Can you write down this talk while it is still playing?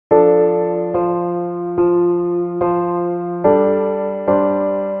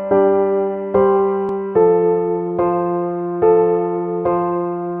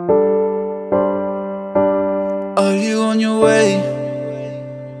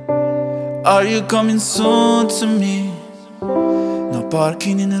Are you coming soon to me? No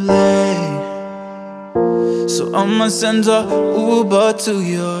parking in LA, so I'ma send a Uber to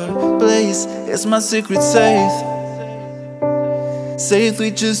your place. It's my secret safe, safe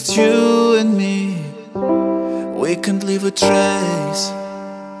with just you and me. We can't leave a trace.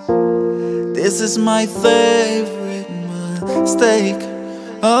 This is my favorite mistake.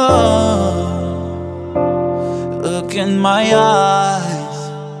 Oh, look in my eyes.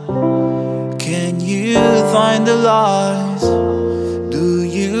 Can you find the lies? Do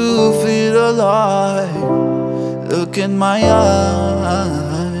you feel alive? Look in my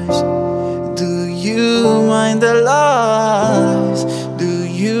eyes. Do you mind the lies? Do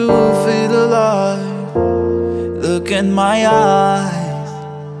you feel alive? Look in my eyes.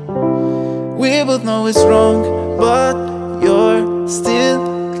 We both know it's wrong, but you're still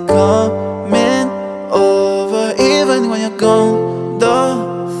coming over. Even when you're gone, the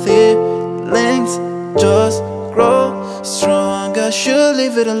feelings just grow stronger. Should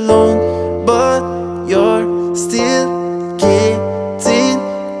leave it alone, but you're still getting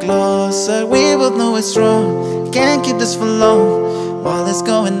closer. We both know it's wrong, can't keep this for long. While it's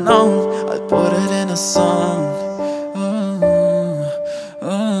going on, I put it in a song.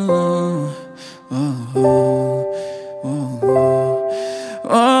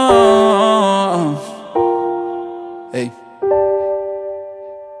 Hey,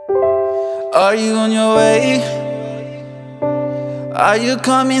 are you on your way? Are you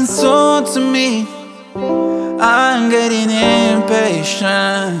coming soon to me? I'm getting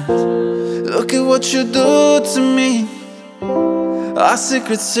impatient. Look at what you do to me. Our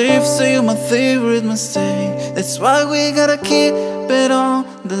secret safe, so you're my favorite mistake. That's why we gotta keep it on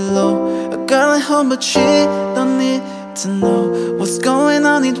the low. A girl at home, but she don't need to know what's going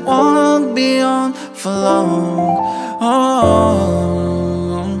on. It won't be on for long. Oh,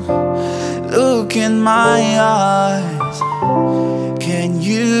 look in my eyes. Can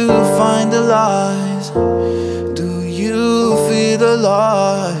you find the lies? Do you feel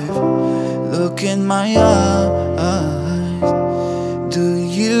alive? Look in my eyes. Do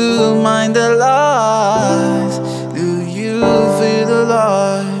you mind the lies? Do you feel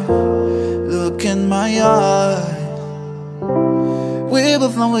alive? Look in my eyes. We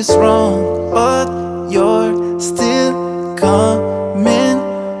both know it's wrong, but you're still coming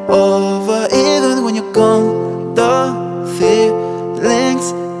over. Even when you're gone, the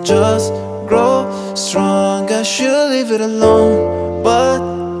feelings just grow stronger. Should leave it alone, but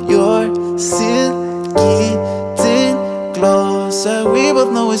you're still getting closer. We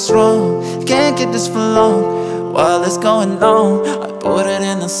both know it's wrong, can't keep this for long. While it's going on, I put it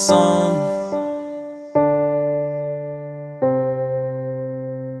in a song.